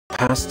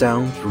passed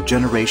down through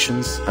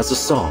generations as a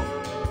song.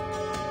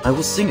 I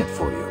will sing it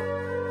for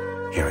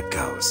you. Here it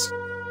goes.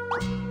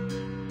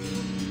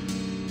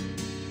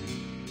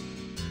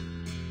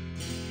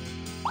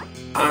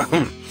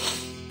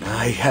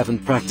 I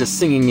haven't practiced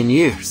singing in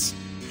years.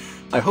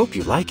 I hope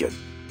you like it.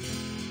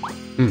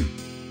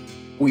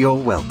 You're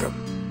welcome.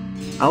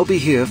 I'll be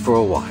here for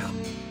a while.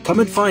 Come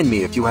and find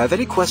me if you have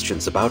any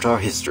questions about our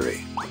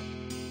history.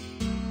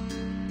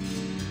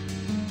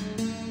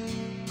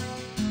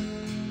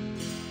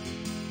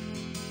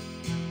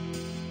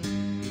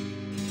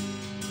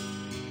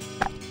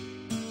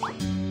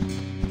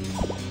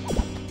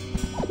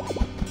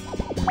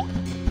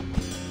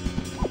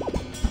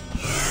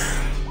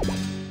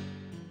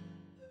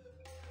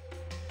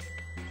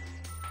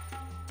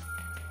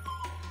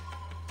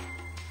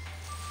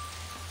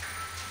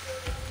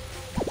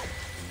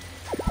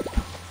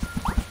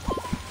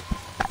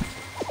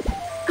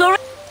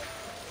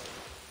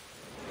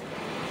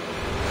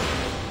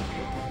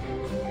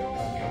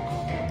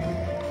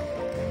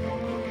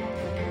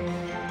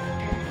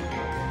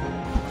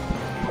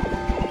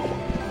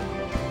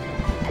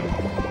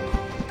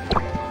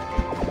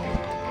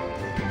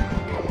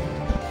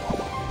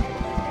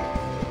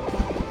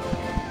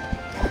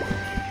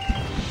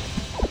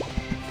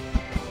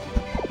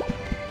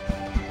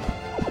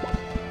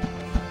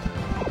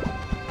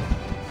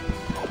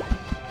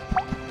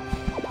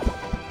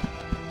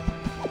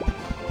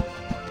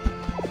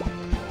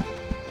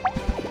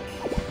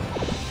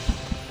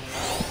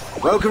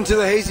 Welcome to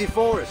the Hazy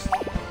Forest.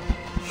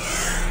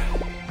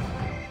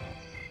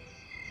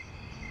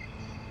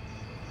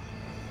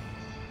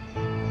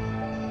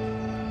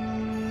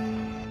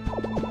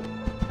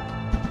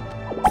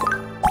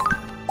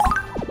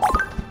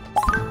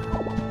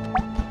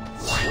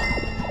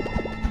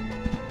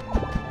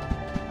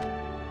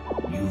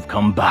 You've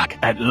come back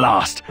at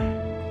last.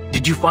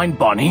 Did you find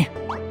Bonnie?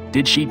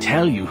 Did she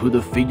tell you who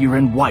the figure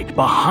in white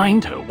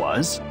behind her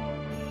was?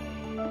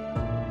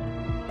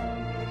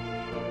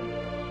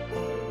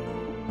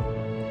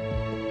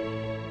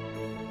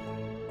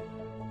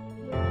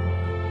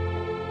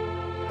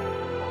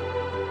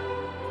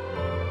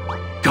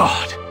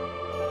 God,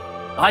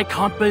 I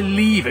can't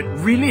believe it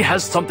really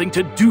has something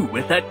to do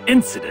with that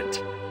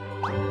incident.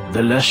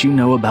 The less you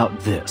know about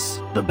this,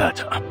 the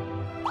better.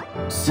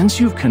 Since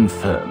you've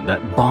confirmed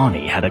that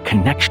Bonnie had a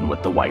connection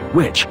with the White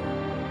Witch,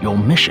 your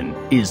mission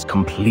is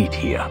complete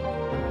here.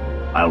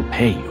 I'll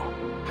pay you,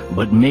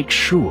 but make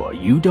sure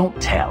you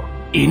don't tell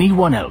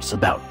anyone else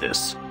about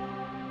this.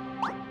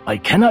 I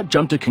cannot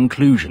jump to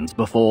conclusions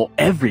before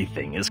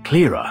everything is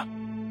clearer.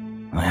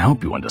 I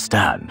hope you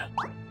understand.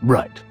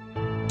 Right.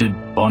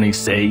 Did Bonnie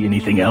say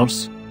anything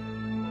else?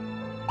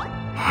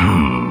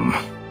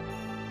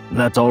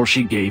 That's all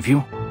she gave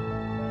you?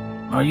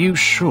 Are you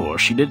sure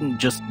she didn't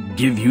just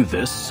give you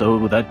this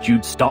so that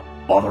you'd stop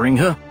bothering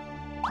her?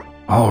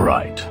 All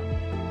right.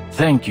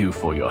 Thank you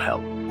for your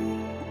help.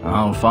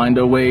 I'll find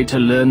a way to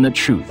learn the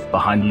truth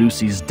behind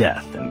Lucy's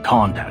death and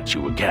contact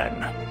you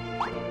again.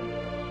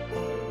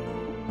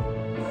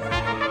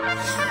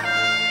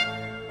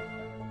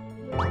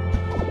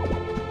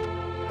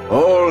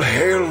 All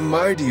hail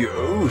mighty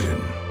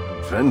Odin.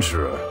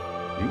 Adventurer,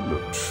 you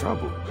look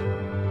troubled.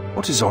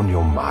 What is on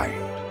your mind?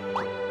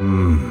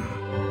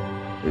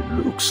 It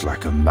looks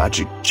like a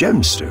magic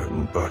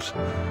gemstone, but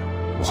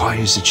why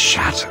is it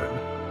shattered?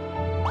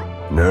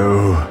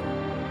 No,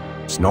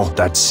 it's not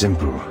that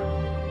simple.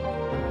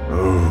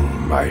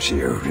 Oh,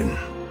 mighty Odin.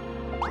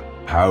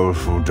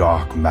 Powerful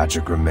dark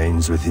magic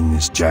remains within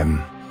this gem,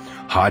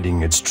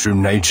 hiding its true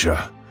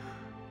nature.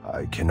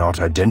 I cannot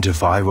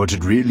identify what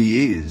it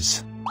really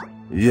is.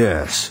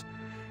 Yes,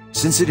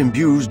 since it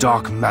imbues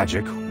dark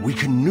magic, we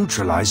can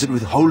neutralize it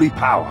with holy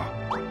power.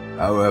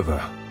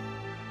 However,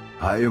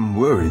 I am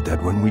worried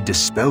that when we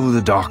dispel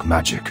the dark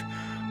magic,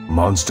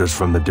 monsters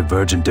from the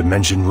divergent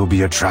dimension will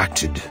be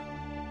attracted.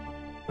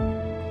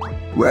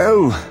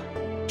 Well,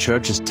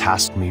 Church has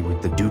tasked me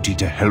with the duty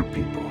to help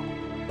people.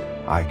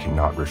 I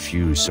cannot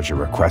refuse such a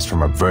request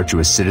from a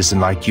virtuous citizen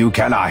like you,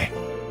 can I?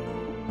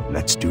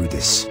 Let's do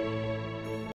this.